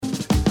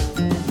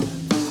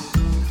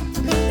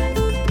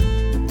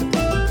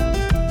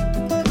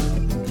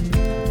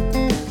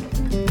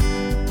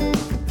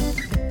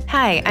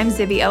Hi, I'm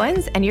Zibby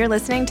Owens, and you're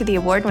listening to the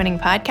award-winning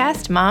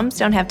podcast, Moms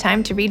Don't Have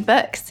Time to Read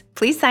Books.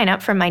 Please sign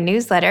up for my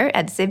newsletter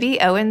at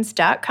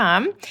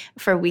zibbyowens.com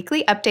for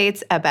weekly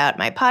updates about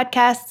my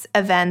podcasts,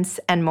 events,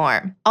 and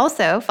more.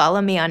 Also,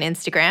 follow me on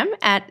Instagram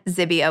at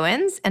Zibby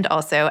Owens and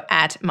also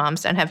at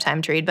Moms Don't Have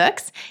Time to Read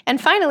Books. And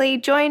finally,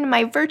 join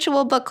my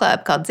virtual book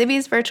club called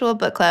Zibby's Virtual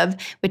Book Club,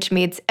 which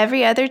meets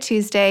every other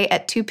Tuesday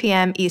at 2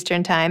 p.m.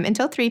 Eastern Time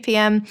until 3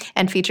 p.m.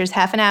 and features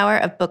half an hour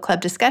of book club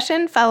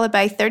discussion followed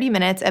by 30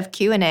 minutes of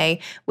Q&A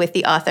with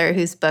the author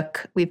whose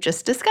book we've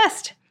just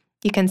discussed.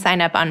 You can sign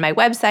up on my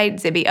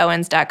website,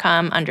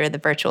 zibbyowens.com, under the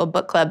Virtual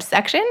Book Club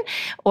section,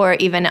 or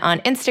even on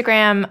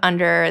Instagram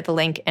under the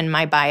link in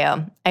my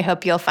bio. I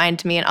hope you'll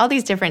find me in all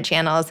these different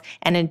channels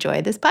and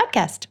enjoy this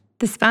podcast.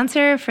 The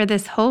sponsor for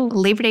this whole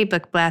Labor Day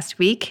Book Blast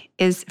week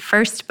is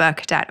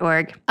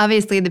firstbook.org.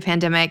 Obviously, the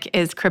pandemic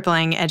is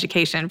crippling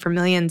education for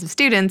millions of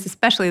students,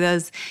 especially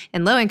those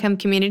in low-income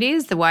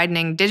communities. The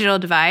widening digital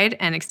divide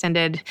and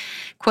extended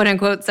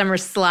quote-unquote summer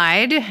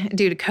slide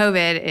due to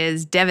COVID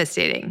is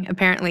devastating.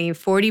 Apparently,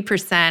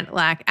 40%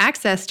 lack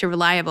access to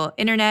reliable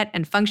internet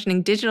and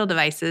functioning digital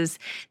devices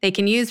they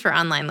can use for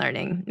online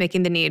learning,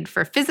 making the need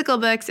for physical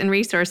books and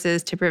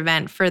resources to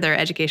prevent further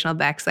educational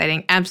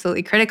backsliding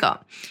absolutely critical.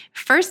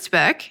 First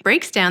Book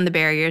breaks down the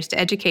barriers to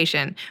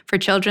education for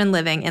children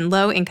living in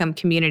low-income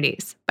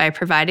communities by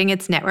providing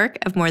its network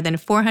of more than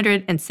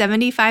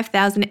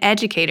 475,000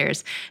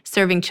 educators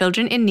serving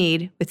children in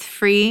need with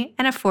free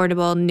and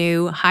affordable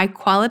new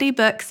high-quality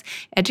books,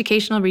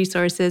 educational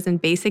resources,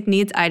 and basic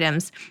needs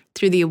items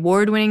through the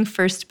award-winning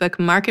First Book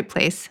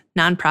Marketplace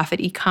nonprofit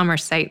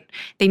e-commerce site.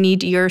 They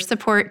need your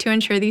support to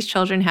ensure these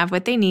children have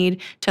what they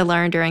need to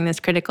learn during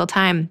this critical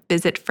time.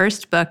 Visit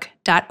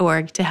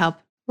firstbook.org to help.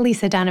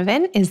 Lisa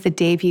Donovan is the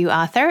debut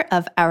author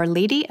of Our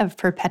Lady of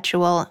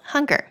Perpetual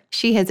Hunger.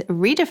 She has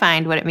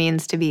redefined what it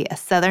means to be a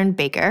Southern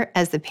baker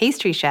as the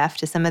pastry chef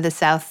to some of the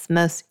South's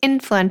most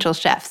influential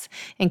chefs,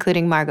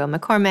 including Margot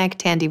McCormick,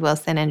 Tandy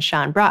Wilson, and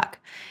Sean Brock.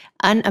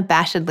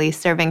 Unabashedly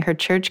serving her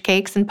church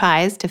cakes and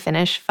pies to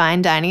finish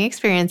fine dining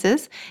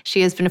experiences, she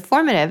has been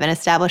formative in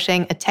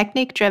establishing a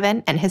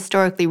technique-driven and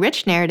historically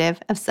rich narrative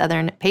of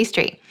Southern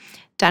pastry.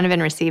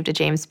 Donovan received a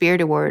James Beard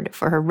Award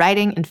for her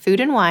writing in Food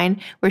and Wine,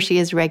 where she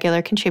is a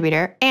regular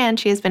contributor, and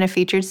she has been a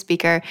featured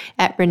speaker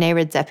at Renee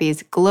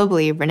Redzepi's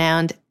globally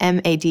renowned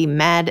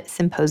MAD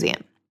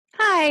Symposium.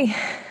 Hi.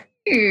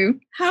 Hey,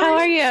 how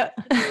are you?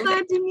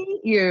 Glad to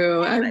meet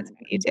you. Glad to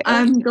meet you too.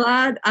 I'm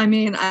glad. I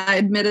mean, I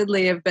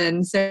admittedly have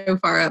been so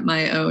far up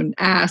my own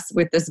ass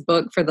with this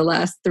book for the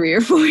last 3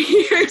 or 4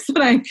 years,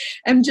 but I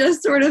am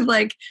just sort of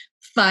like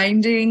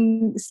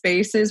finding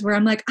spaces where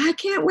I'm like, I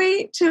can't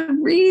wait to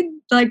read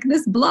like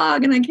this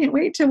blog and I can't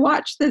wait to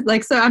watch this.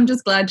 Like, so I'm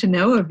just glad to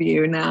know of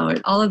you now.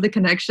 All of the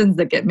connections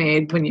that get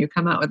made when you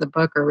come out with a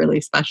book are really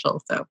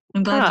special. So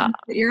I'm glad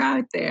that you're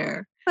out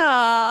there.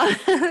 Oh,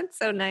 that's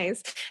so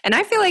nice. And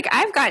I feel like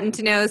I've gotten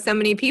to know so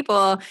many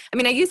people. I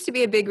mean, I used to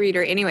be a big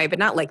reader anyway, but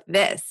not like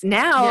this.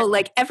 Now,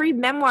 like every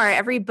memoir,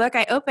 every book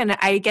I open,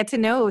 I get to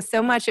know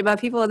so much about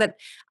people that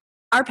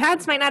our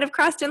paths might not have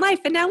crossed in life.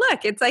 And now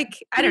look, it's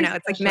like, I don't know,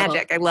 it's like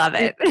magic. I love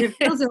it. It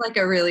feels like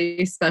a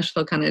really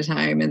special kind of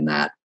time in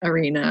that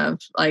arena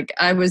of like,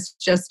 I was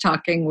just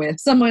talking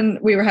with someone,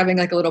 we were having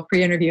like a little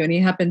pre-interview and he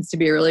happens to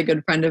be a really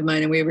good friend of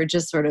mine. And we were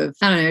just sort of,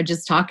 I don't know,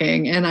 just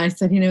talking. And I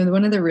said,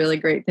 one of the really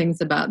great things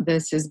about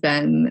this has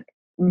been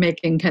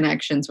making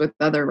connections with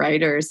other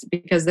writers,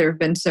 because there have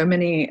been so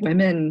many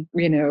women,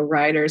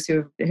 writers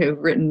who've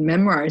written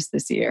memoirs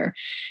this year.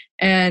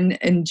 And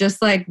just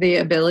like the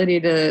ability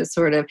to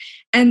sort of,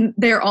 and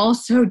they're all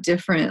so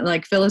different.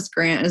 Like Phyllis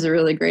Grant is a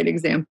really great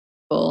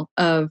example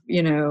of,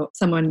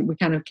 someone, we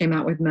kind of came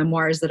out with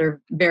memoirs that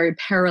are very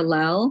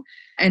parallel.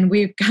 And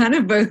we've kind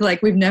of both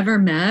like, we've never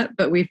met,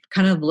 but we've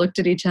kind of looked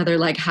at each other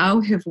like, how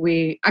have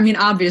we, I mean,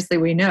 obviously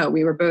we know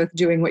we were both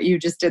doing what you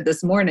just did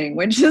this morning,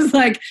 which is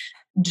like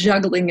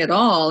juggling it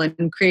all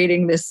and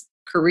creating this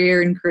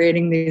career and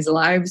creating these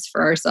lives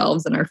for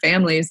ourselves and our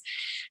families.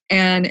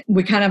 And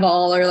we kind of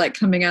all are like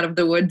coming out of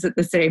the woods at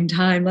the same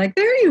time. Like,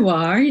 there you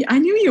are. I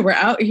knew you were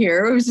out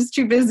here. I was just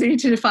too busy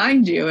to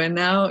find you. And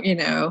now,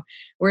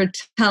 we're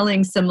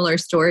telling similar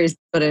stories,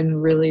 but in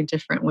really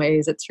different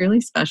ways. It's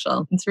really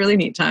special. It's a really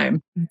neat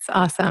time. It's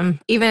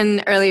awesome.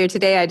 Even earlier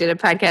today, I did a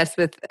podcast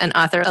with an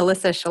author,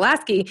 Alyssa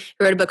Shalasky,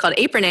 who wrote a book called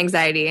Apron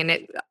Anxiety, and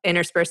it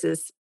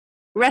intersperses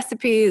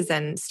recipes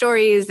and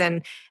stories.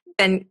 And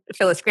then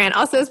Phyllis Grant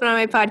also has been on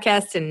my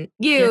podcast, and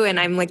and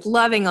I'm like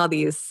loving all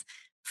these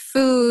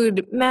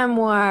food,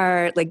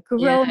 memoir, like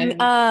growing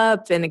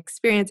up and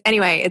experience.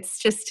 Anyway, it's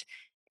just,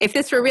 if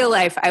this were real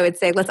life, I would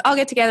say, let's all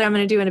get together. I'm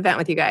going to do an event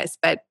with you guys.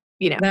 But,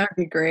 that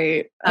would be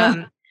great.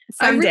 Someday.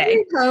 I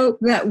really hope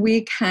that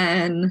we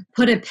can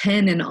put a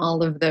pin in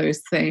all of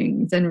those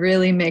things and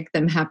really make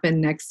them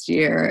happen next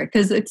year.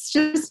 Because it's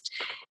just,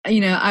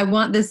 I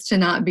want this to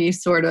not be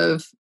sort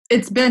of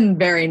it's been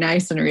very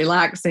nice and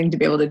relaxing to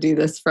be able to do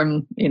this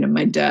from,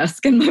 my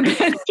desk and my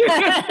bedroom.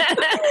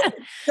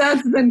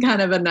 That's been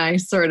kind of a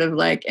nice sort of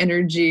like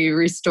energy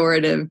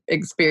restorative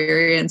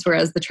experience.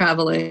 Whereas the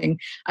traveling,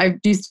 I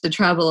used to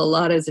travel a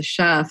lot as a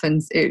chef,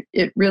 and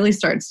it really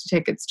starts to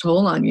take its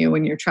toll on you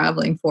when you're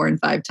traveling 4 and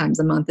 5 times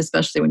a month,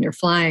 especially when you're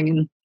flying.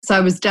 And so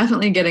I was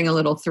definitely getting a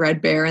little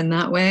threadbare in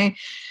that way.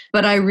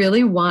 But I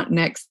really want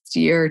next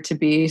year to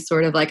be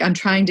sort of like, I'm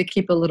trying to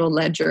keep a little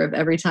ledger of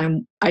every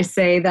time I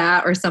say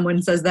that or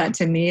someone says that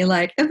to me,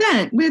 like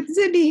event with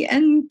Zibby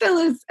and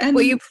Phyllis. And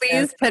will you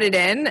please put it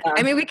in? Yeah.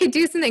 I mean, we could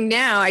do something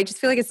now. I just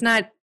feel like it's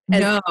not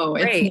as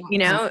great,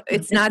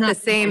 it's not the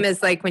same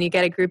as like when you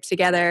get a group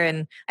together.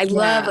 And I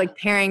love like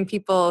pairing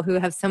people who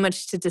have so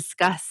much to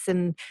discuss,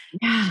 and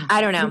I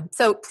don't know.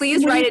 So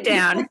please write it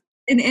down.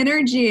 An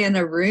energy in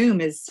a room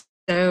is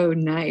so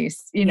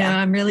nice.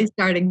 I'm really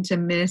starting to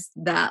miss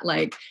that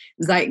like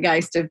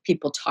zeitgeist of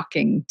people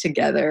talking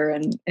together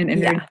and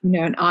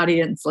an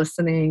audience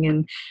listening.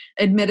 And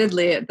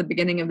admittedly, at the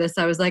beginning of this,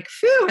 I was like,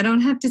 phew, I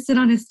don't have to sit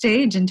on a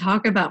stage and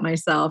talk about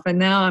myself. And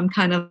now I'm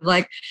kind of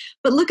like,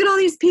 but look at all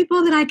these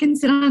people that I can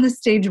sit on the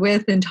stage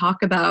with and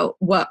talk about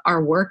what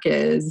our work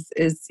is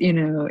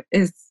going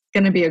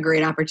to be a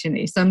great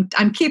opportunity. So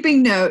I'm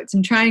keeping notes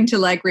and trying to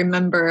like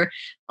remember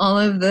all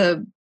of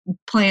the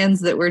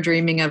plans that we're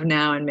dreaming of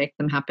now and make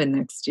them happen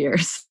next year.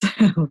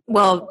 So,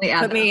 well,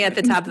 put me at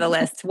the top of the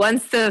list.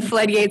 Once the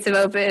floodgates have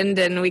opened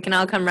and we can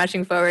all come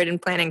rushing forward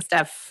and planning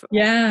stuff.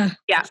 Yeah.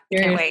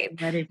 Can't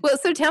wait. Well,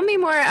 so tell me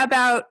more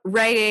about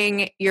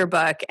writing your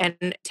book, and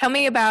tell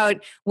me about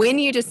when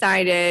you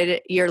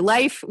decided your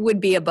life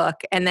would be a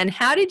book, and then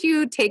how did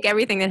you take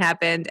everything that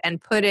happened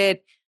and put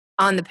it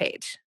on the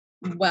page?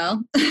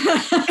 Well,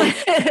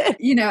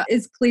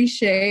 as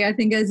cliche, I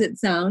think, as it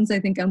sounds, I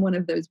think I'm one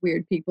of those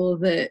weird people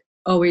that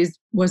always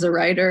was a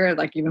writer.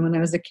 Like even when I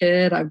was a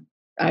kid,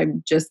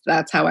 I'm just,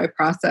 that's how I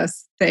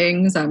process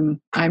things. I'm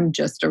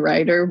just a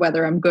writer.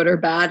 Whether I'm good or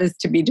bad is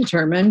to be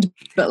determined.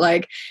 But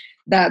like,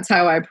 that's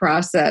how I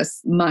process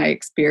my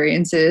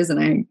experiences.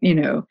 And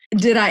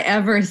did I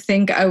ever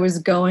think I was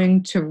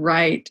going to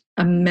write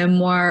a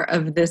memoir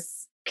of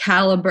this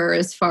caliber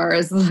as far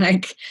as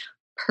like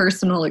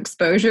personal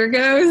exposure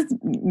goes?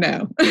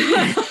 No.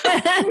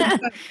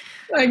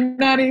 Like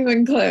not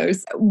even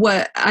close.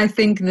 What I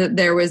think that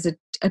there was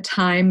a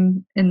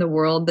time in the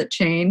world that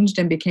changed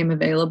and became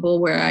available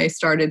where I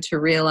started to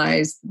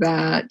realize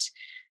that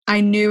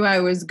I knew I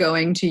was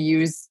going to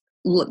use,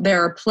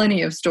 there are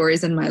plenty of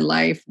stories in my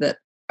life that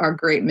are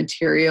great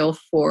material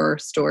for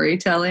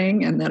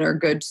storytelling and that are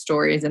good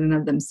stories in and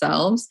of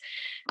themselves.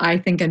 I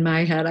think in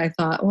my head, I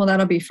thought, well,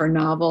 that'll be for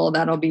novel,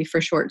 that'll be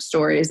for short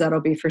stories,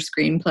 that'll be for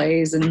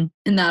screenplays, and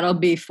that'll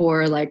be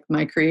for like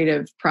my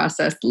creative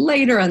process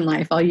later in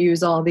life. I'll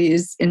use all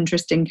these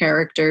interesting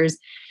characters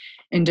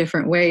in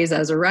different ways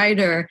as a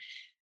writer.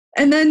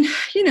 And then,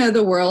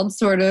 the world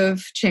sort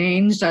of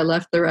changed. I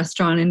left the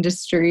restaurant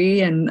industry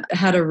and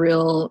had a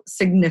real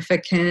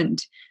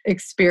significant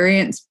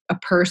experience, a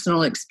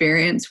personal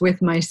experience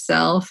with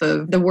myself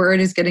of the word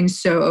is getting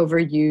so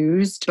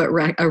overused, but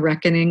a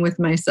reckoning with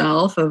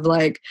myself of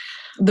like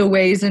the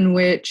ways in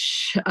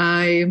which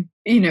I,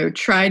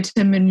 tried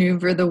to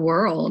maneuver the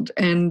world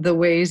and the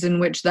ways in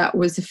which that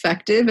was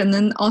effective. And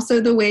then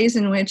also the ways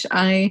in which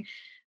I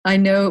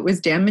know it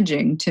was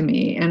damaging to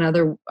me and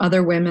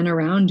other women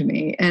around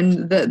me,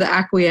 and the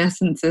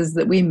acquiescences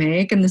that we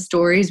make and the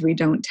stories we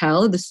don't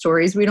tell, the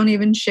stories we don't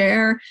even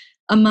share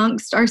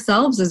amongst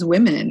ourselves as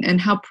women,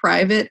 and how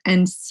private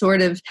and sort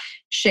of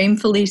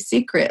shamefully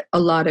secret a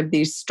lot of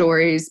these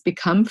stories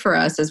become for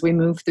us as we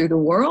move through the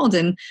world,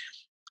 and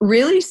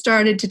really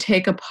started to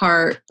take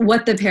apart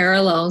what the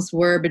parallels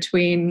were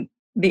between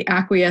the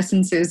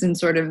acquiescences and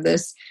sort of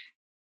this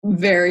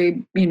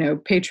very,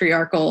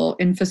 patriarchal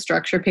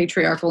infrastructure,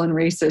 patriarchal and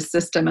racist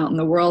system out in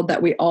the world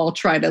that we all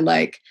try to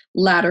like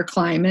ladder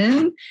climb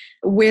in,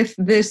 with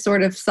this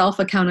sort of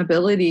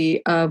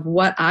self-accountability of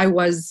what I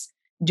was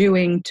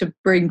doing to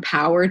bring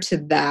power to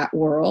that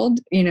world,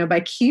 by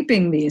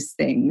keeping these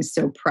things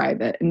so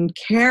private and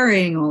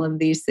carrying all of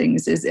these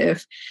things as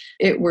if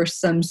it were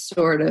some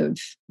sort of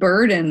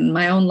burden.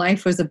 My own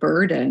life was a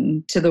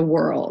burden to the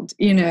world,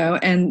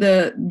 and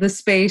the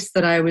space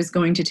that I was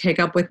going to take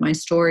up with my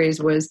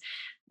stories was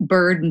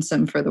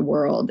burdensome for the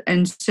world.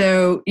 And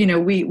so,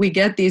 we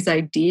get these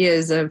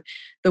ideas of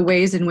the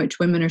ways in which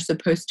women are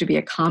supposed to be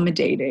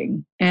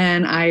accommodating.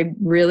 And I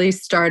really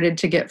started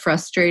to get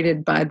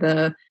frustrated by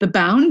the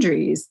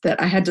boundaries that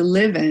I had to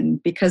live in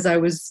because I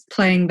was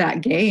playing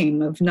that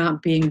game of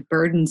not being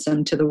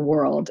burdensome to the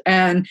world.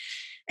 And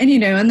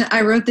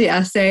I wrote the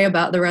essay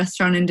about the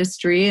restaurant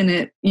industry, and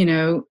it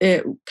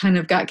kind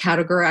of got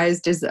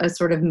categorized as a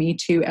sort of Me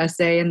Too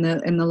essay in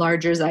the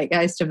larger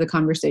zeitgeist of the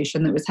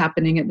conversation that was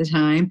happening at the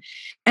time.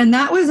 And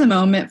that was a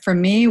moment for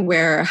me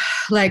where,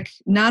 like,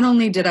 not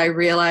only did I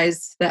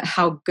realize that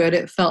how good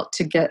it felt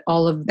to get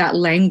all of that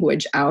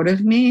language out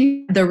of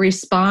me, the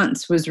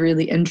response was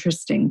really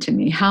interesting to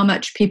me. How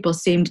much people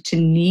seemed to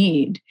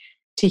need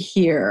to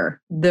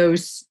hear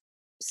those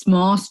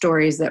small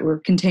stories that were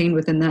contained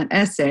within that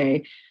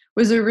essay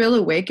was a real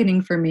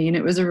awakening for me. And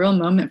it was a real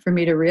moment for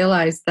me to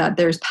realize that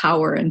there's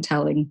power in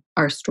telling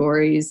our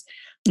stories.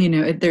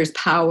 There's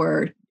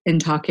power in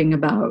talking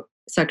about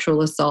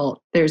sexual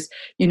assault. There's,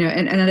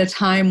 and at a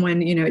time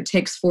when, it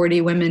takes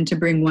 40 women to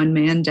bring one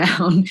man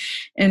down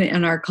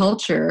in our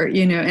culture,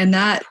 and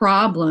that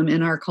problem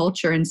in our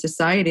culture and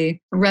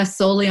society rests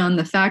solely on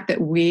the fact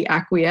that we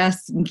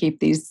acquiesce and keep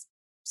these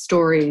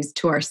stories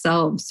to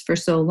ourselves for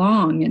so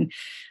long. And,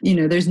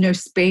 there's no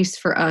space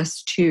for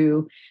us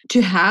to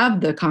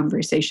have the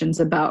conversations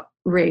about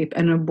rape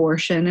and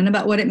abortion and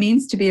about what it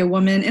means to be a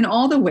woman in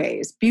all the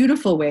ways,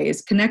 beautiful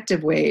ways,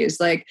 connective ways.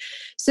 It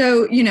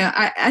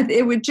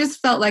would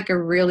just felt like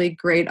a really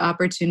great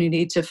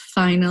opportunity to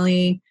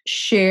finally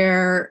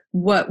share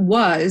what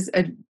was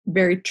a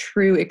very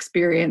true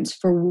experience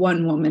for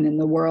one woman in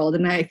the world.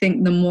 And I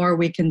think the more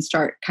we can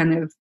start kind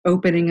of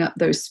opening up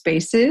those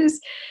spaces,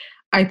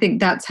 I think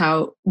that's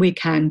how we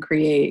can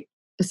create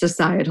a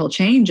societal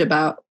change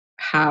about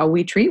how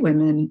we treat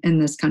women in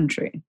this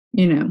country,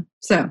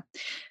 So,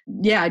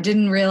 yeah, I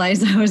didn't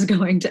realize I was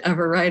going to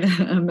ever write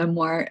a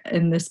memoir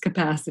in this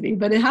capacity,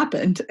 but it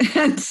happened.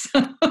 And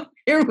so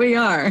here we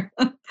are.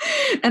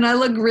 And I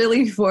look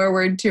really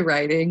forward to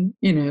writing,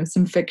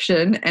 some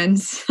fiction and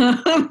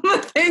some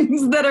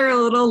things that are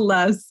a little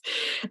less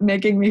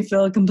making me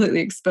feel completely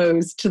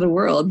exposed to the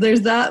world.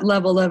 There's that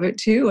level of it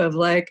too, of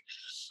like,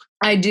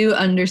 I do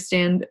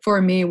understand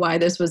for me why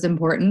this was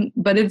important,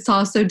 but it's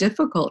also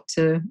difficult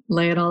to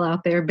lay it all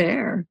out there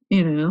bare,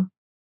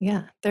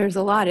 Yeah, there's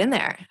a lot in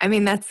there. I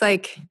mean, that's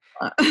like,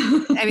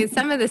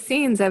 some of the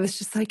scenes I was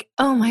just like,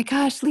 oh my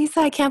gosh,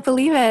 Lisa, I can't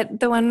believe it.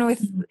 The one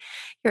with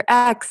your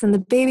ex and the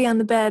baby on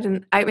the bed.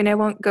 And I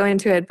won't go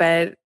into it,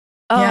 but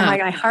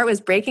my heart was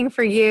breaking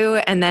for you.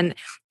 And then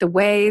the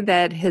way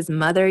that his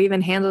mother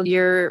even handled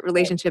your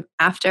relationship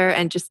after,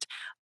 and just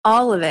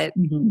all of it.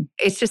 Mm-hmm.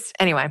 It's just,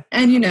 anyway.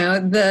 And,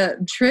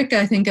 the trick,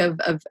 I think, of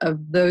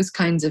those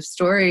kinds of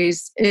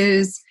stories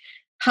is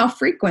how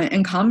frequent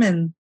and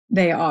common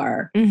they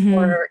are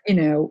for,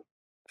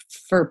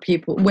 for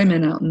people,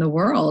 women out in the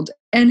world.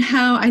 And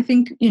how I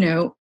think,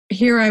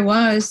 here I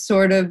was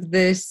sort of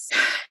this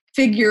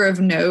figure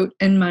of note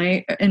in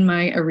my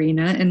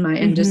arena, in my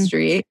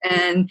industry,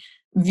 and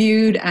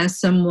viewed as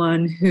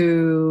someone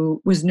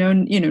who was no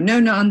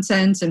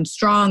nonsense and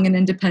strong and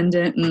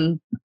independent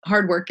and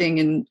hardworking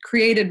and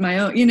created my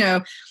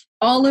own,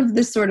 all of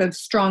this sort of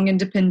strong,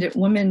 independent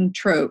woman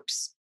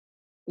tropes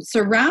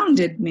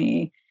surrounded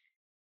me.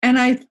 And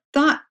I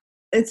thought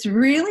it's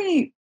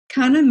really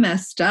kind of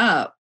messed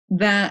up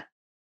that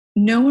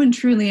no one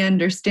truly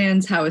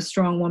understands how a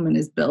strong woman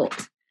is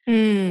built.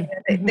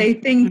 Mm-hmm. They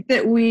think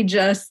that we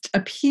just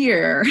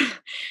appear.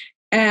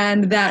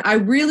 And that I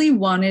really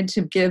wanted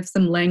to give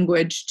some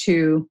language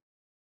to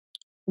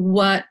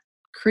what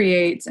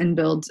creates and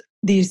builds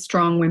these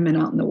strong women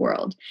out in the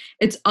world.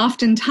 It's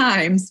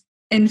oftentimes,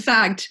 in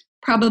fact,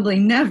 probably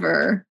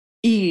never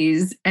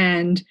ease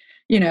and,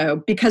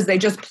 because they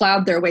just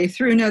plowed their way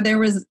through. No, there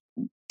was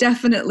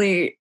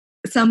definitely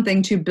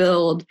something to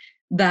build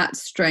that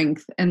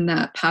strength and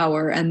that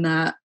power and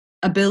that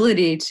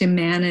ability to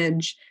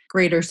manage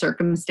greater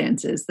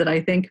circumstances that I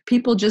think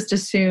people just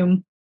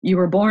assume you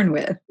were born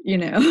with,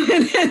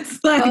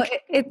 It's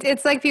like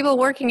it's like people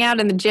working out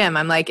in the gym.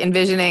 I'm like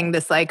envisioning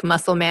this like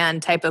muscle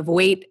man type of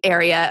weight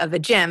area of a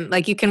gym.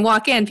 Like you can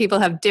walk in, people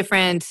have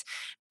different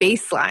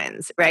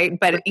baselines, right?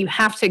 But you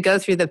have to go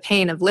through the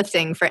pain of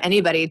lifting for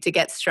anybody to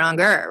get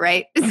stronger,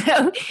 right?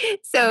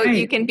 So right.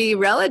 You can be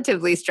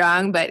relatively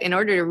strong, but in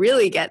order to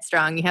really get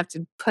strong, you have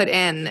to put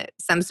in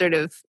some sort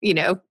of,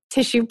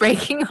 tissue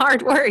breaking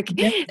hard work.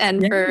 Yep.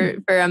 And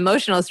for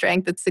emotional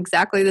strength, it's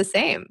exactly the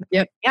same.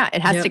 Yep. Yeah.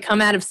 It has to come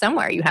out of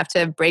somewhere. You have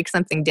to break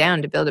something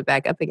down to build it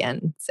back up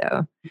again.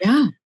 So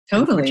yeah,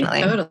 totally.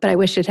 But I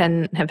wish it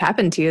hadn't have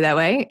happened to you that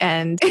way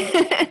and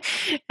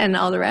and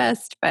all the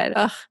rest. But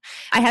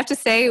I have to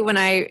say, when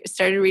I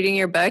started reading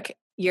your book,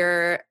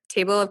 your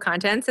table of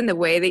contents and the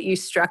way that you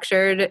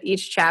structured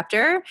each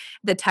chapter,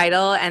 the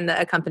title and the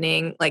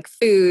accompanying like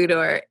food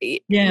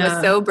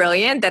was so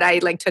brilliant that I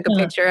like took a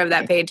picture of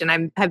that page,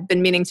 and I've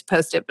been meaning to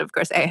post it, but of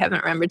course I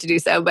haven't remembered to do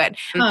so. But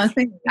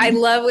I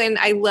love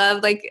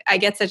I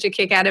get such a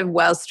kick out of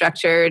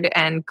well-structured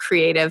and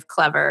creative,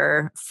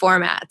 clever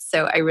formats.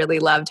 So I really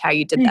loved how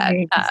you did that.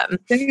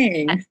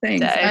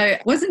 Thanks.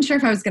 I wasn't sure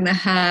if I was going to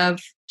have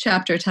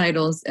chapter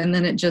titles, and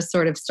then it just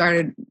sort of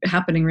started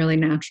happening really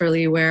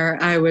naturally, where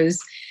I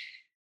was,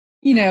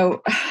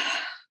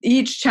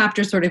 each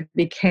chapter sort of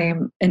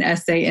became an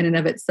essay in and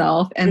of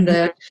itself, and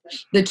the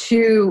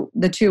two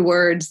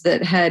words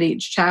that had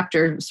each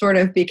chapter sort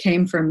of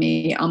became for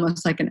me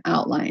almost like an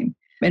outline,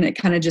 and it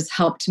kind of just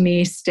helped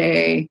me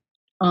stay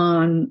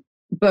on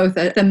both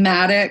a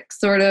thematic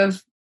sort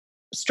of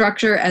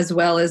structure as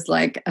well as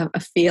like a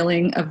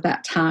feeling of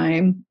that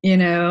time,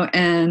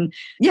 and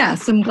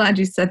so I'm glad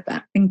you said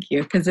that. Thank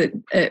you. Because it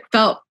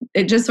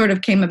just sort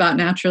of came about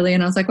naturally,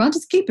 and I was like, well, I'll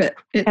just keep it.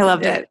 I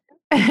loved it.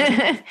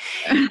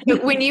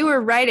 When you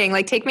were writing,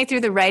 like, take me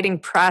through the writing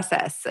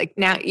process. Like,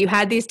 now you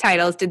had these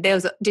titles.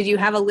 Did you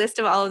have a list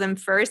of all of them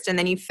first and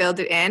then you filled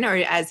it in, or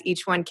as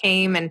each one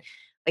came? And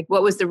like,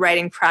 what was the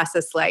writing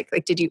process like?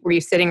 Like, were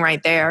you sitting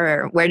right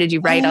there, or where did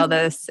you write all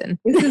this? And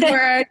this is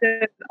where I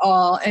did it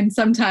all. And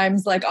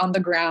sometimes like on the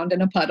ground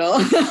in a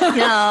puddle.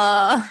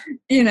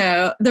 You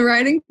know, the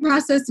writing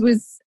process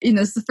was, you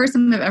know, it's the first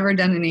time I've ever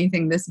done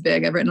anything this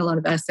big. I've written a lot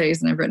of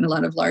essays and I've written a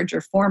lot of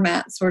larger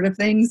format sort of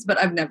things, but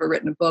I've never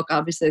written a book.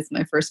 Obviously, it's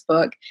my first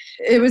book.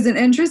 It was an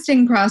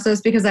interesting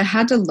process because I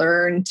had to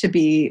learn to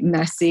be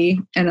messy,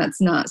 and that's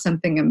not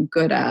something I'm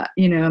good at.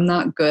 You know, I'm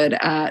not good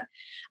at,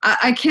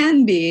 I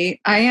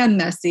am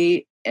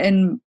messy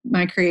in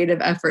my creative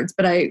efforts,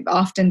 but I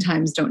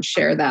oftentimes don't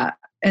share that.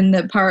 And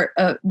the part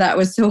that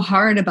was so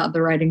hard about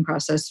the writing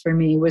process for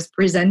me was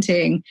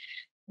presenting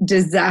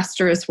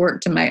disastrous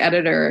work to my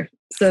editor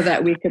so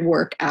that we could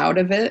work out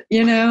of it,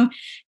 you know?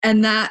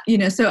 And that, you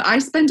know, so I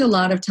spent a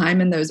lot of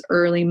time in those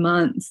early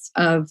months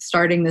of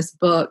starting this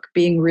book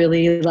being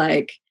really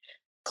like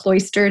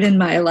cloistered in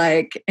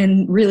my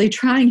and really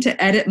trying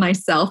to edit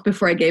myself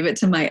before I gave it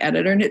to my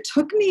editor. And it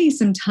took me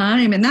some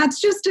time. And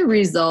that's just a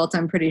result,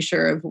 I'm pretty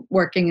sure, of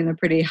working in a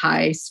pretty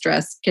high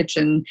stress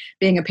kitchen,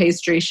 being a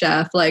pastry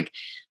chef. Like,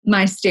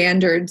 my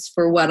standards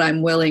for what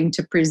I'm willing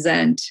to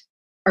present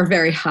are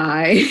very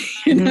high,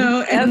 you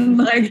know, and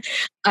like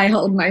I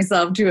hold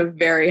myself to a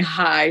very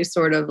high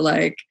sort of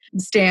like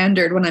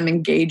standard when I'm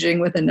engaging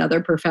with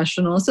another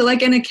professional. So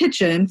like in a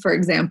kitchen, for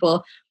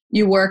example,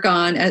 you work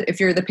on,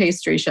 if you're the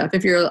pastry chef,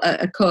 if you're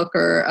a cook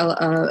or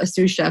a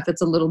sous chef,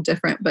 it's a little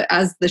different. But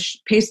as the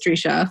pastry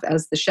chef,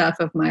 as the chef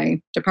of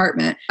my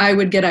department, I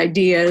would get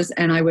ideas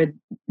and I would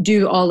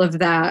do all of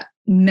that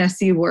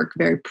messy work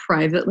very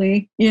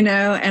privately, you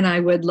know, and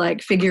I would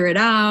like figure it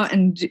out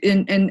and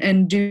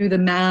do the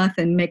math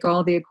and make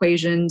all the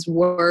equations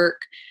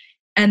work.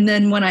 And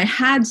then when I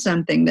had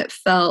something that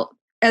felt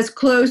as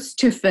close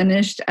to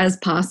finished as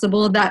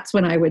possible, that's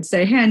when I would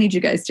say, hey, I need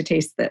you guys to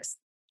taste this.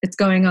 It's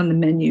going on the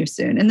menu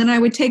soon. And then I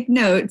would take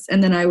notes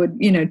and then I would,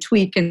 you know,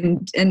 tweak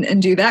and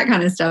do that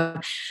kind of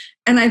stuff.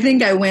 And I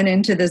think I went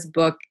into this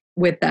book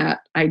with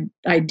that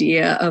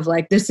idea of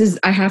like,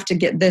 I have to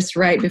get this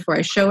right before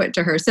I show it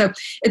to her. So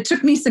it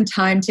took me some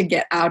time to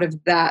get out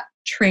of that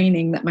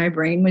training that my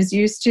brain was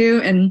used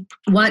to. And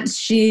once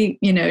she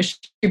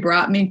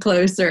brought me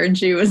closer and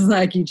she was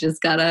like, you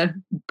just gotta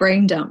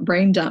brain dump.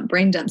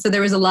 So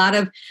there was a lot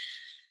of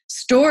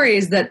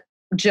stories that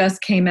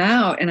just came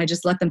out and I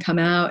just let them come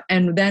out.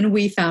 And then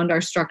we found our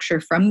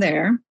structure from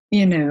there,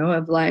 you know,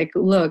 of like,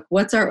 look,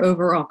 what's our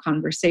overall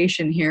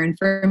conversation here? And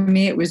for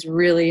me, it was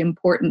really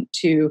important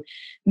to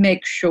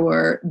make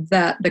sure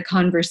that the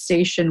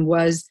conversation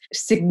was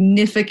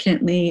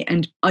significantly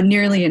and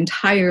nearly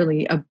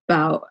entirely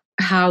about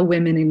how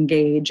women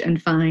engage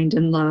and find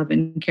and love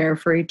and care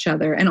for each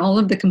other and all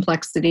of the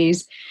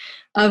complexities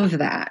of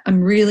that.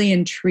 I'm really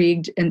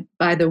intrigued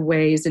by the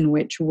ways in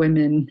which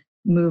women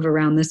move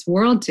around this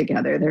world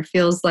together. There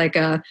feels like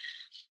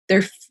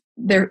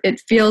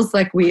it feels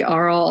like we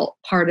are all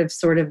part of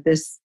sort of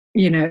this,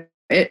 you know,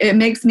 it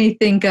makes me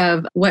think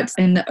of what's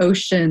in the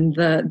ocean,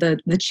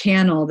 the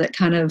channel that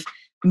kind of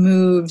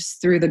moves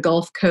through the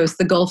Gulf Coast,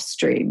 the Gulf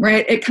Stream,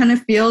 right? It kind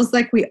of feels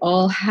like we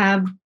all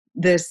have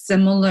this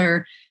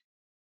similar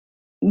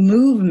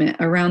movement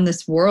around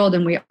this world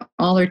and we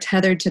all are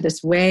tethered to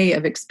this way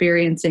of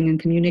experiencing and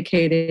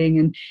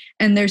communicating,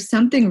 and there's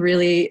something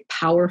really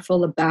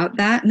powerful about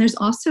that, and there's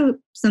also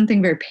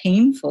something very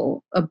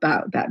painful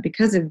about that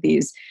because of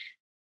these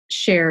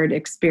shared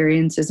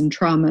experiences and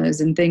traumas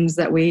and things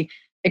that we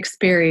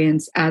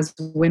experience as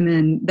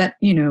women that,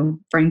 you know,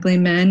 frankly,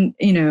 men,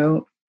 you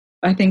know,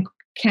 I think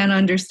can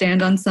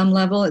understand on some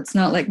level. It's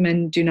not like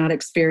men do not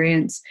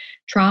experience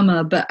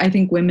trauma, but I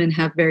think women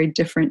have very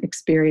different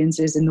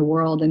experiences in the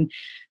world and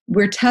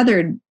we're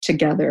tethered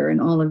together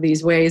in all of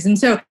these ways. And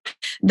so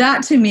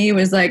that to me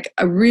was like,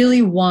 I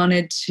really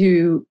wanted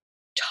to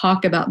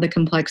talk about the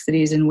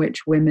complexities in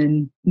which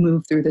women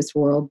move through this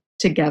world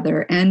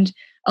together and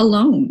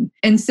alone.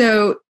 And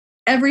so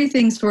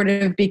everything sort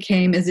of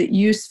became, is it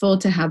useful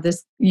to have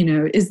this, you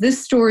know, is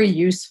this story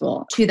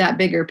useful to that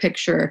bigger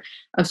picture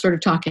of sort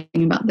of talking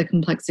about the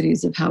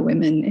complexities of how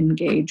women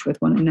engage with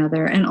one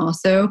another, and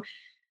also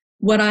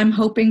what I'm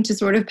hoping to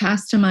sort of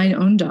pass to my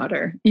own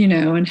daughter, you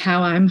know, and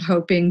how I'm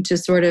hoping to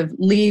sort of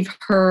leave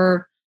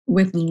her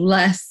with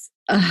less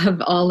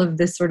of all of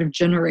this sort of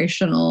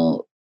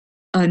generational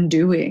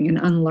undoing and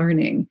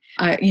unlearning.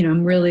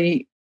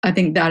 I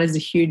think that is a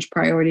huge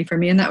priority for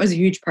me. And that was a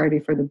huge priority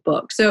for the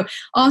book. So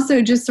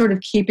also just sort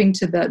of keeping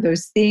to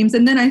those themes.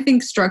 And then I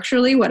think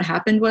structurally what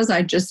happened was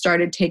I just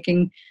started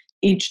taking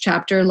each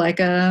chapter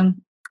like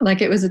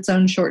it was its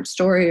own short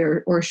story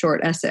or short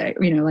essay,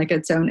 you know, like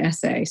its own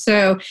essay.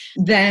 So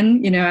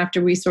then, you know,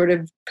 after we sort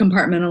of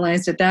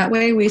compartmentalized it that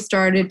way, we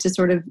started to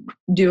sort of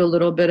do a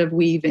little bit of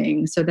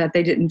weaving so that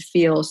they didn't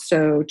feel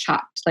so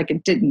chopped. Like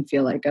it didn't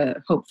feel like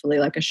hopefully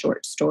like a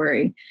short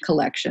story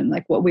collection.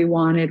 Like what we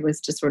wanted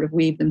was to sort of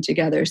weave them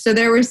together. So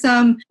there were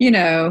some,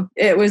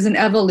 it was an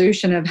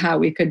evolution of how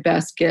we could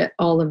best get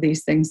all of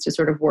these things to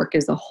sort of work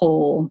as a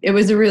whole. It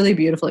was a really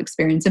beautiful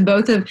experience. And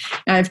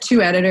I have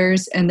 2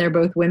 editors and they're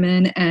both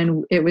women.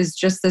 And it was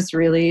just this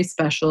really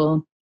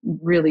special,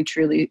 really,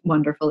 truly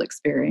wonderful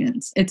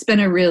experience. It's been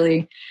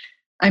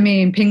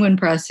Penguin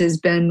Press has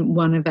been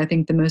one of, I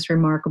think, the most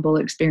remarkable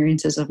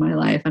experiences of my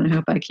life. And I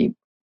hope I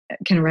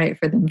can write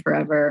for them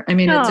forever.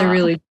 It's a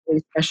really,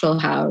 really special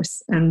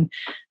house. And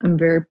I'm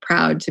very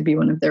proud to be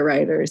one of their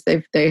writers.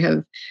 They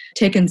have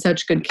taken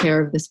such good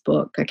care of this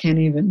book. I can't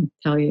even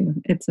tell you.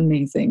 It's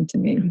amazing to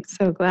me. I'm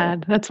so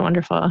glad. That's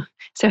wonderful.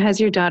 So has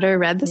your daughter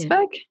read this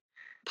book?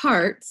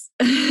 Parts.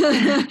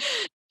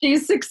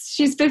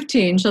 She's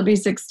 15. She'll be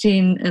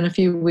 16 in a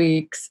few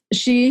weeks.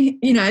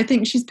 I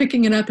think she's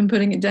picking it up and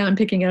putting it down,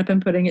 picking it up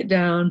and putting it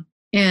down.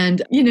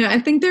 And, I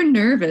think they're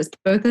nervous.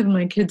 Both of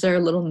my kids are a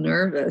little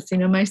nervous.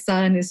 My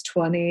son is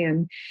 20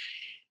 and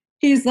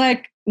he's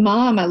like,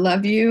 Mom, I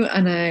love you.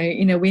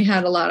 And we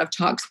had a lot of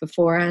talks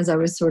before as I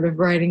was sort of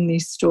writing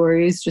these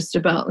stories just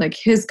about like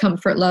his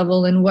comfort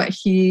level and what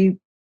he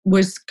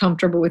was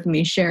comfortable with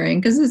me sharing.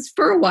 Because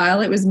for a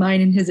while it was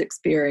mine and his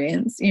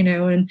experience,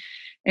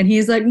 and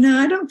he's like, no,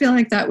 I don't feel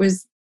like that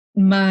was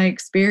my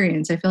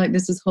experience. I feel like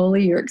this is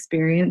wholly your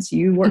experience.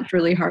 You worked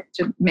really hard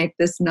to make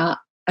this not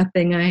a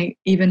thing I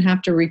even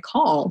have to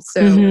recall.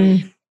 So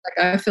like,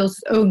 I feel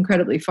so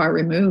incredibly far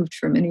removed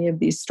from any of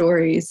these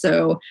stories.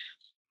 So,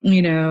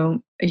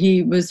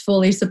 he was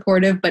fully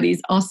supportive, but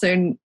he's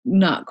also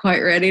not quite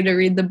ready to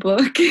read the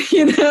book.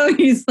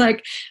 He's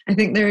like, I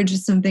think there are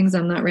just some things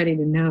I'm not ready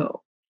to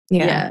know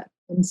yet.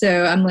 And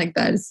so I'm like,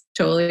 that is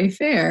totally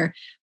fair.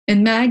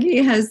 And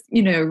Maggie has,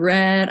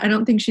 read, I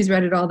don't think she's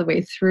read it all the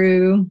way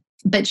through,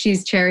 but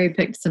she's cherry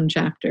picked some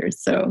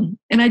chapters. So,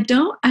 and I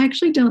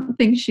actually don't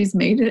think she's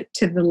made it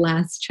to the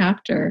last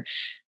chapter,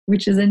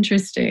 which is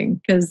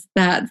interesting because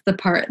that's the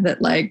part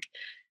that like,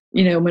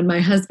 when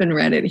my husband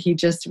read it, he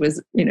just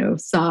was,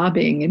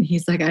 sobbing and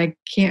he's like, I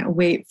can't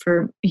wait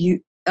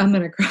I'm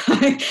going to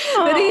cry.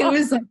 But he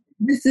was like,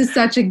 this is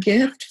such a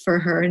gift for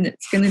her. And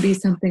it's going to be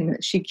something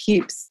that she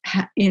keeps,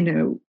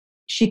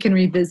 she can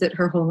revisit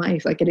her whole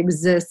life. Like it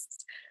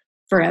exists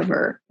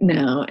forever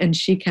now. And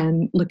she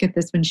can look at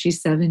this when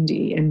she's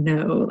 70 and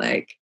know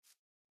like,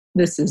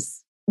 this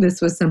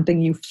was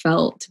something you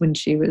felt when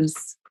she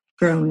was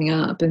growing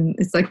up. And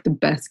it's like the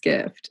best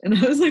gift. And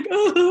I was like,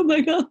 oh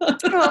my God.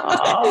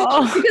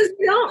 Because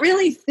you don't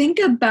really think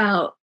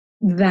about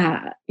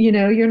that,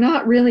 you're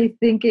not really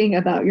thinking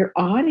about your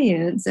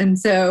audience. And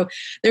so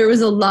there was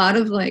a lot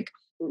of like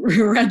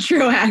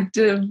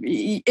retroactive,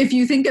 if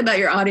you think about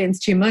your audience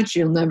too much,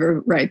 you'll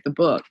never write the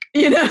book,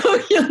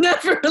 you'll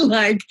never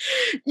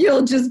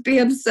you'll just be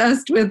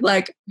obsessed with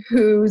like,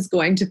 who's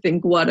going to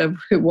think what of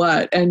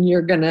what, and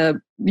you're gonna,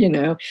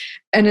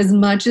 and as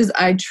much as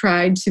I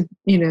tried to,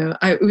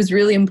 it was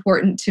really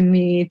important to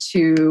me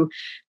to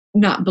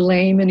not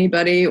blame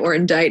anybody or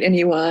indict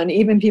anyone,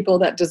 even people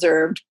that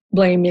deserved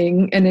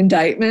blaming and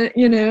indictment,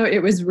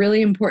 it was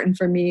really important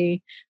for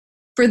me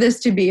for this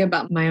to be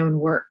about my own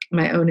work,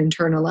 my own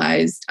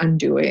internalized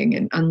undoing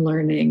and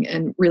unlearning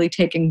and really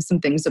taking some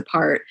things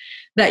apart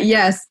that,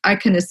 yes, I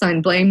can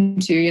assign blame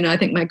to. I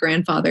think my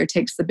grandfather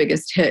takes the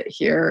biggest hit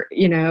here,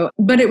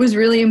 but it was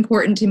really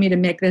important to me to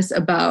make this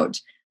about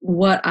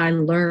what I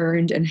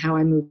learned and how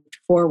I moved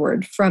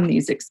forward from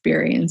these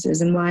experiences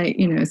and why,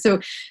 so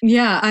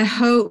yeah, I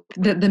hope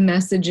that the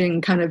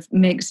messaging kind of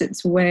makes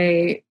its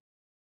way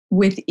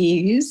with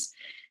ease,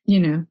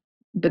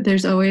 but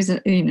there's always,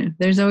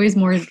 there's always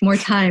more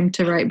time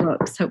to write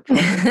books,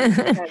 hopefully.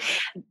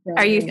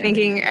 Are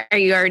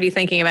you already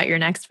thinking about your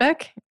next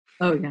book?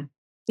 Oh, yeah.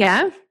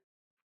 Yeah?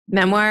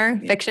 Memoir,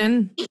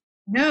 fiction?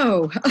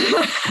 No,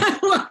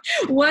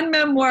 one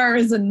memoir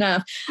is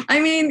enough.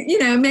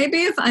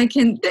 Maybe if I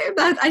can,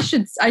 I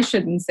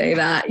shouldn't say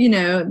that,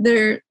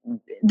 the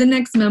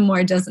next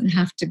memoir doesn't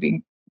have to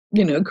be,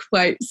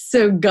 quite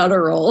so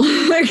guttural.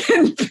 It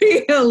can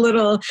be a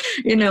little,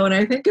 when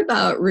I think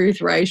about Ruth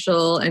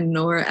Reichel and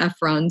Nora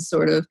Ephron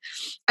sort of,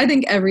 I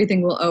think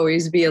everything will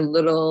always be a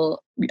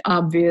little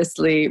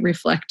obviously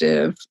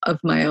reflective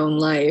of my own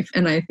life.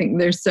 And I think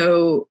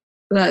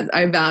that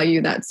I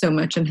value that so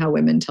much in how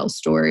women tell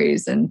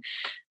stories. And,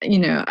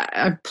 I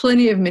have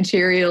plenty of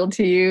material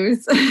to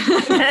use.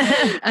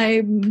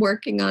 I'm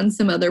working on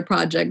some other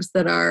projects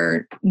that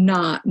are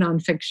not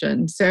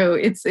nonfiction. So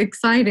it's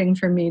exciting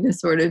for me to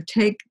sort of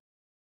take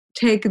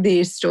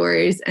these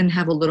stories and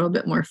have a little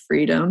bit more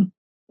freedom,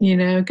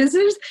 because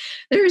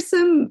there's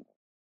some,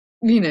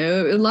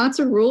 lots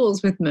of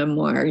rules with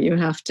memoir. You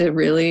have to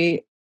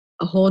really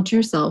hold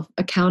yourself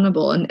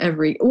accountable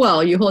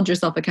you hold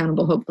yourself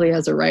accountable hopefully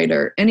as a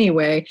writer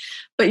anyway,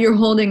 but you're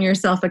holding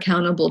yourself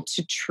accountable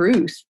to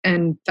truth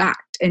and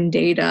fact and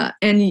data,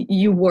 and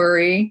you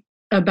worry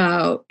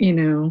about,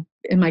 am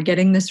I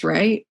getting this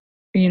right?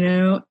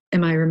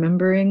 Am I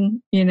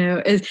remembering?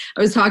 I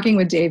was talking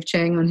with Dave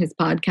Chang on his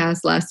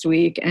podcast last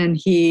week, and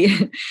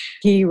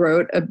he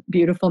wrote a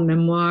beautiful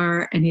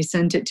memoir and he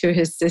sent it to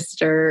his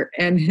sister,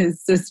 and his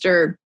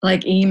sister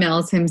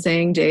emails him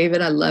saying,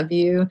 David, I love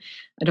you.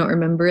 I don't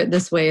remember it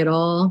this way at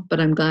all, but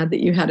I'm glad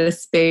that you had a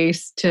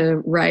space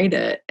to write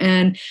it.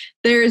 And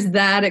there's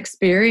that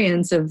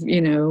experience of,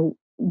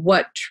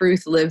 what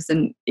truth lives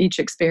in each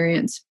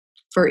experience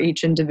for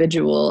each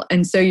individual.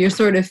 And so you're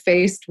sort of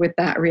faced with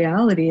that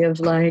reality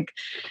of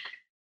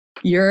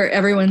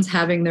everyone's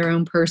having their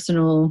own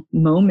personal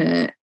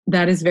moment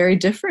that is very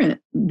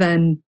different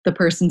than the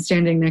person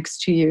standing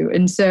next to you.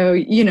 And so,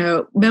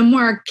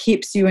 memoir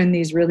keeps you in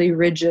these really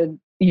rigid,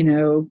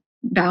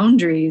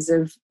 boundaries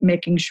of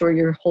making sure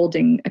you're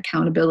holding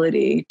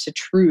accountability to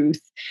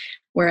truth.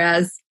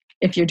 Whereas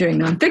if you're doing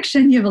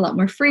nonfiction, you have a lot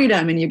more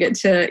freedom and you get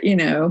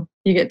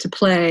to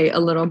play a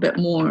little bit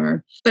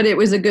more. But it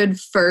was a good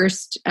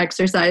first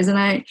exercise. And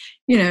I,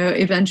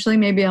 eventually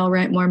maybe I'll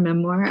write more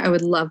memoir. I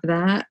would love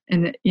that.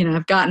 And,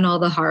 I've gotten all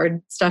the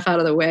hard stuff out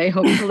of the way,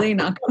 hopefully,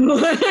 knock on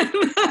wood.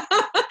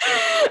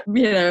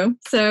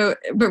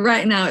 But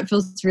right now it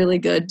feels really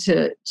good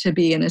to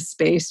be in a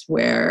space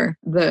where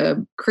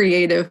the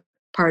creative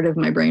part of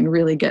my brain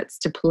really gets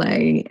to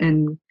play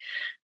and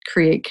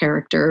create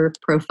character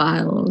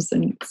profiles,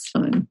 and it's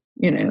fun,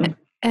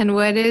 And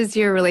what is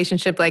your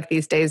relationship like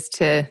these days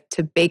to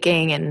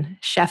baking and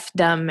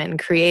chefdom and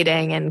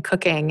creating and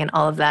cooking and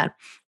all of that?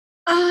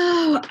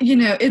 Oh,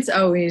 it's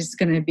always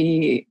going to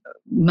be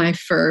my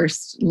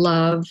first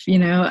love.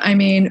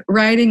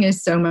 Writing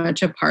is so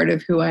much a part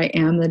of who I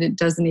am that it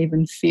doesn't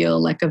even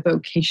feel like a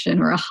vocation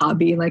or a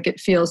hobby.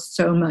 It feels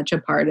so much a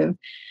part of,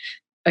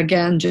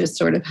 again, just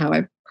sort of how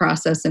I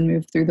process and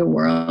move through the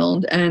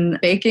world. And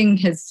baking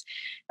has,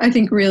 I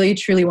think, really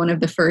truly one of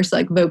the first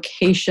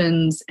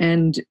vocations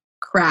and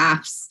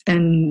crafts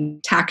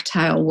and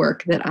tactile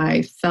work that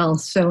I fell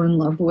so in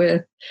love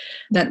with,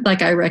 that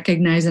I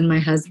recognize in my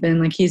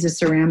husband. He's a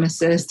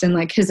ceramicist,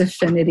 and his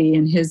affinity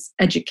and his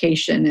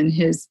education and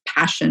his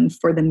passion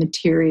for the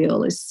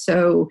material is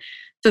so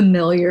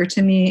familiar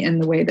to me,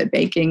 and the way that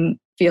baking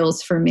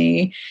feels for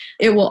me.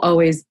 It will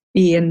always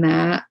be in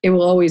that. It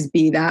will always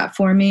be that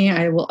for me.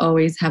 I will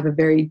always have a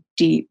very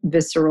deep,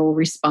 visceral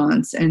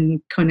response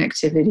and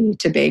connectivity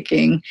to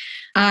baking.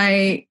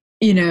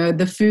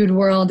 The food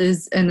world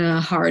is in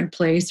a hard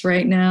place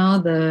right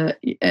now,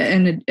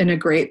 in a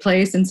great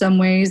place in some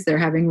ways. They're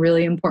having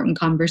really important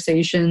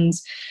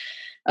conversations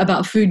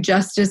about food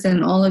justice,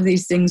 and all of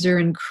these things are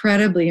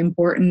incredibly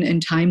important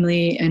and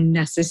timely and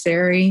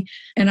necessary.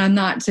 And I'm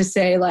not to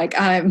say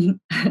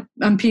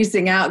I'm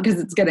piecing out because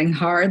it's getting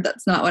hard.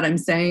 That's not what I'm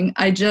saying.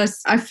 I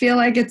feel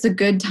like it's a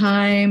good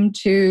time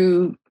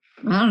to,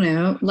 I don't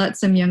know, let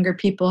some younger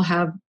people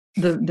have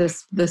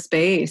the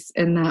space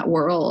in that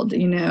world,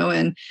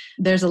 and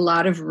there's a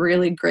lot of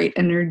really great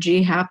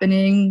energy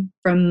happening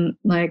from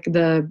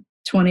the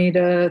 20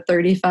 to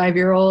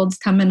 35-year-olds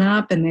coming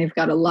up, and they've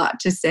got a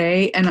lot to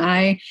say. And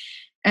I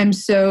am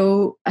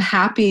so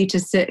happy to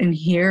sit and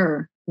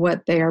hear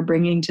what they are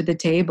bringing to the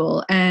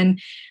table. And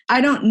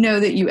I don't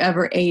know that you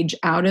ever age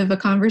out of a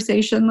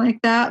conversation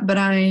like that, but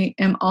I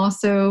am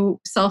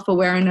also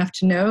self-aware enough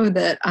to know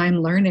that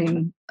I'm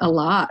learning a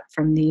lot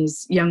from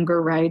these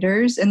younger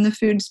writers in the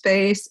food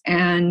space.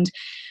 And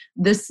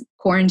this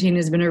quarantine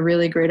has been a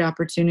really great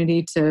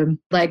opportunity to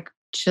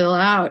chill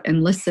out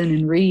and listen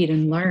and read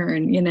and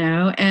learn,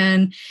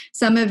 and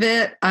some of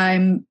it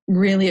I'm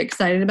really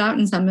excited about,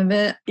 and some of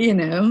it,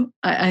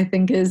 I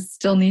think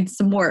still needs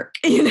some work,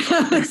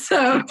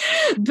 so,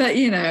 but,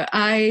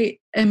 I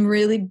am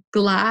really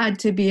glad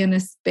to be in a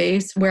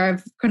space where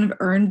I've kind of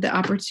earned the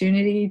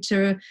opportunity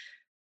to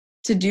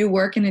do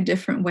work in a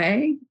different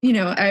way.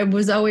 I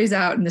was always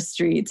out in the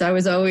streets. I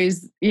was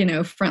always,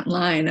 front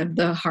line of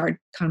the hard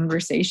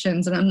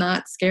conversations, and I'm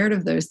not scared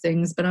of those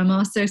things, but I'm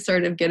also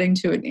sort of getting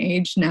to an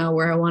age now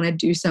where I want to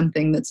do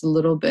something that's a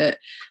little bit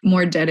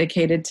more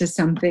dedicated to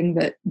something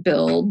that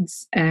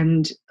builds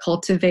and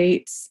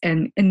cultivates,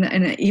 and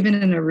even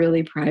in a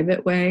really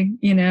private way,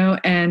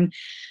 and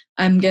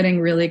I'm getting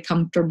really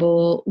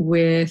comfortable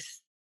with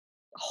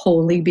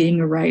wholly being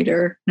a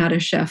writer, not a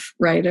chef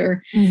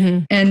writer.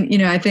 Mm-hmm.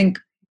 And, I think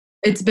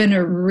it's been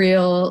a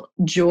real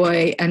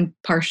joy and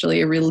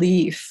partially a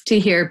relief to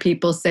hear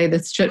people say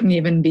this shouldn't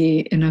even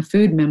be in a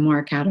food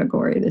memoir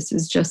category. This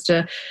is just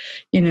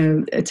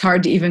it's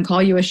hard to even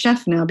call you a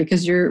chef now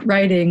because your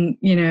writing,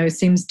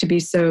 seems to be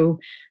so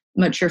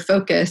much your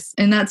focus.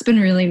 And that's been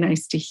really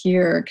nice to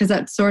hear, because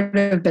that's sort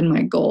of been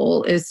my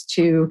goal, is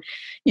to,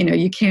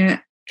 you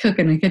can't cook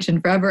in a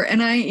kitchen forever.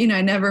 And I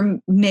never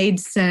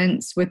made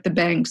sense with the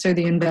banks or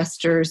the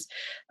investors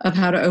of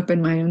how to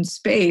open my own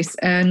space.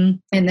 And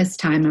in this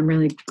time, I'm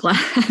really glad,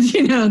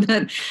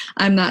 that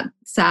I'm not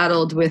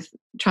saddled with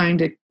trying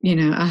to,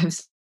 I have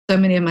so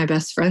many of my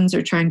best friends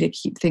are trying to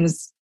keep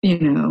things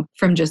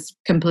from just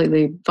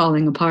completely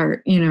falling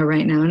apart,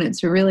 right now. And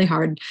it's a really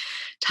hard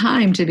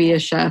time to be a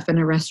chef and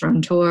a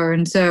restaurateur.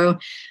 And so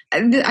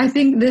I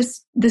think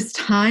this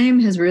time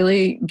has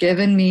really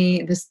given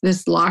me this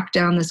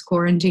lockdown, this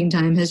quarantine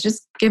time has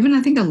just given,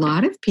 I think, a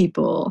lot of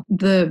people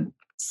the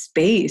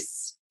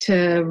space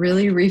to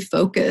really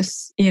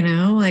refocus,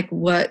 like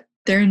what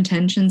their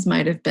intentions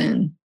might have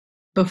been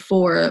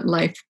before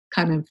life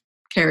kind of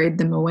carried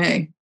them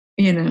away,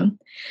 and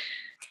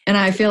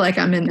I feel like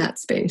I'm in that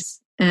space.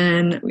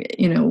 And,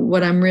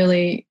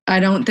 I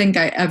don't think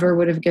I ever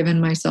would have given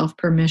myself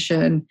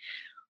permission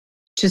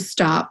to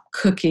stop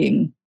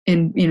cooking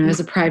as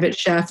a private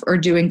chef or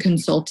doing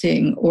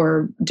consulting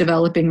or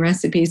developing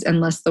recipes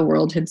unless the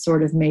world had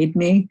sort of made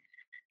me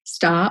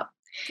stop.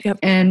 Yep.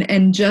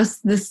 And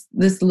just this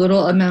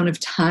little amount of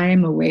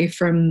time away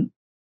from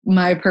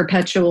my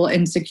perpetual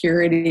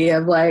insecurity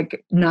of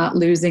like not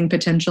losing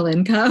potential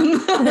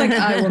income. Like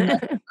I will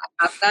never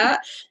have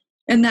that.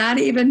 And that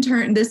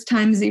this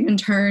time's even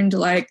turned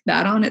like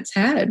that on its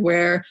head,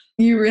 where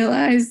you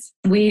realize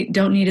we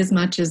don't need as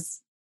much as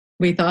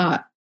we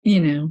thought,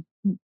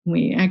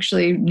 we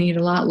actually need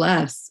a lot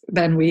less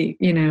than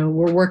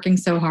we're working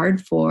so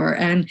hard for.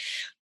 And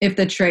if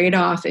the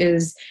trade-off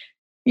is,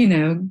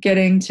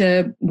 getting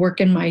to work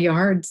in my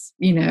yards,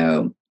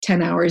 10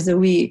 hours a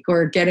week,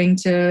 or getting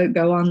to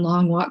go on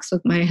long walks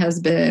with my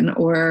husband,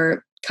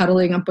 or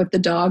cuddling up with the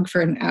dog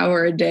for an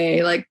hour a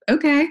day, like,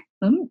 okay,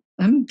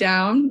 I'm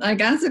down. Like,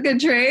 that's a good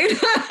trade.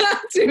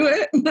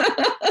 Do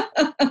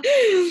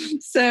it.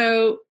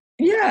 So,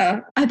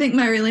 yeah, I think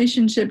my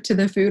relationship to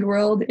the food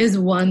world is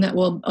one that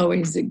will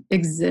always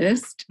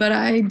exist, but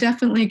I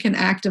definitely can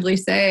actively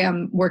say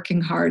I'm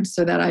working hard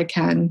so that I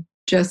can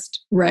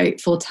just write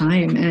full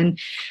time. And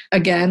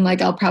again,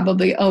 like I'll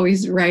probably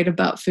always write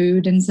about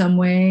food in some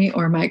way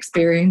or my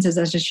experiences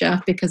as a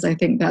chef, because I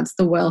think that's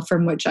the well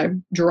from which I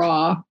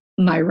draw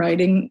my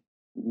writing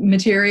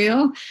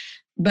material.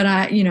 But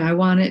I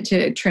want it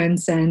to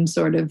transcend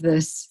sort of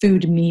this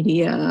food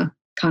media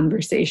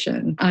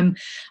conversation. I'm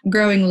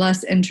growing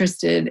less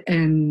interested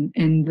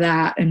in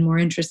that and more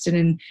interested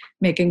in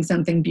making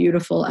something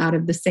beautiful out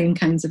of the same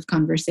kinds of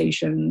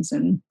conversations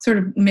and sort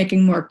of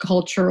making more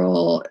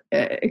cultural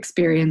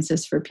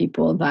experiences for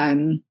people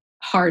than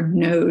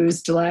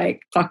hard-nosed,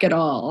 like, fuck it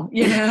all,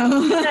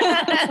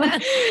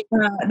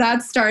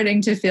 That's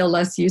starting to feel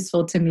less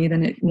useful to me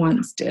than it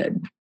once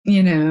did,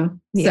 Yeah.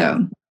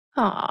 So.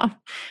 Aw.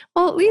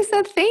 Well,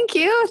 Lisa, thank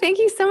you. Thank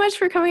you so much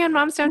for coming on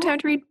Moms Don't Have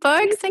to Read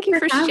Books. Thank you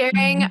for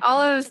sharing all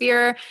of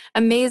your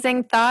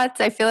amazing thoughts.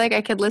 I feel like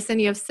I could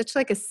listen. You have such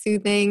like a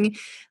soothing,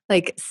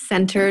 like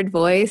centered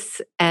voice.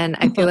 And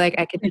I feel like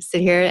I could just sit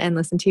here and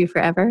listen to you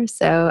forever.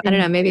 So I don't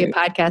know, maybe a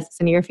podcast is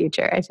in your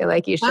future. I feel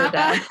like you should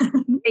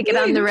take it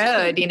on the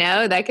road.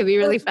 That could be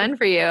really fun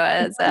for you.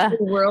 The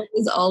world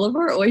is all of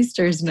our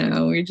oysters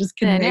now. We just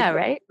can make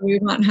right? what we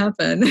want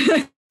happen.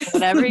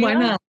 Whatever you Why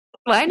want. not?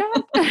 Why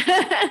not?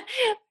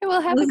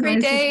 Well, have a great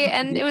day.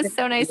 And it was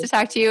so nice to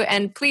talk to you.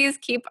 And please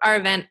keep our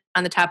event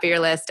on the top of your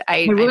list.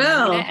 I will.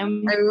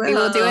 We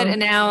will do it. And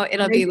now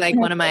it'll be like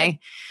one of my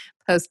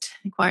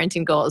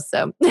post-quarantine goals.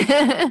 So, all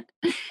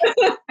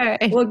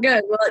right. Well,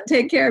 good. Well,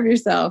 take care of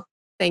yourself.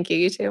 Thank you.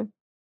 You too.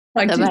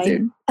 Talk to you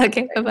soon.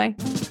 Okay. Bye-bye.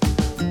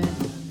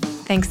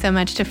 Thanks so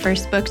much to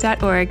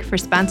firstbook.org for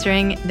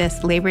sponsoring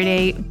this Labor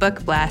Day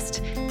book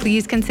blast.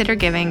 Please consider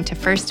giving to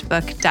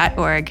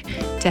firstbook.org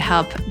to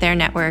help their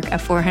network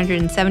of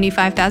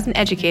 475,000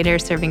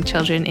 educators serving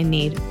children in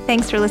need.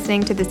 Thanks for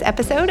listening to this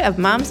episode of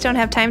Moms Don't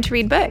Have Time to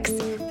Read Books.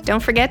 Don't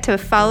forget to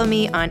follow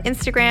me on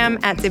Instagram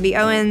at Zibby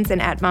Owens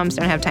and at Moms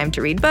Don't Have Time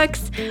to Read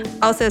Books.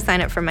 Also sign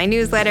up for my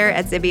newsletter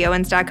at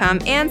zibbyowens.com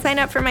and sign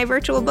up for my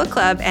virtual book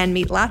club and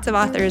meet lots of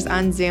authors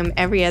on Zoom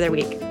every other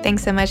week.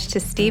 Thanks so much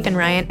to Steve and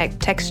Ryan at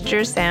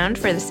Texture Sound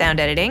for the sound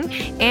editing.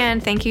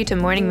 And thank you to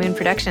Morning Moon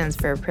Productions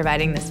for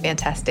providing this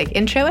fantastic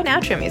intro and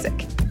outro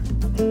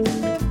music.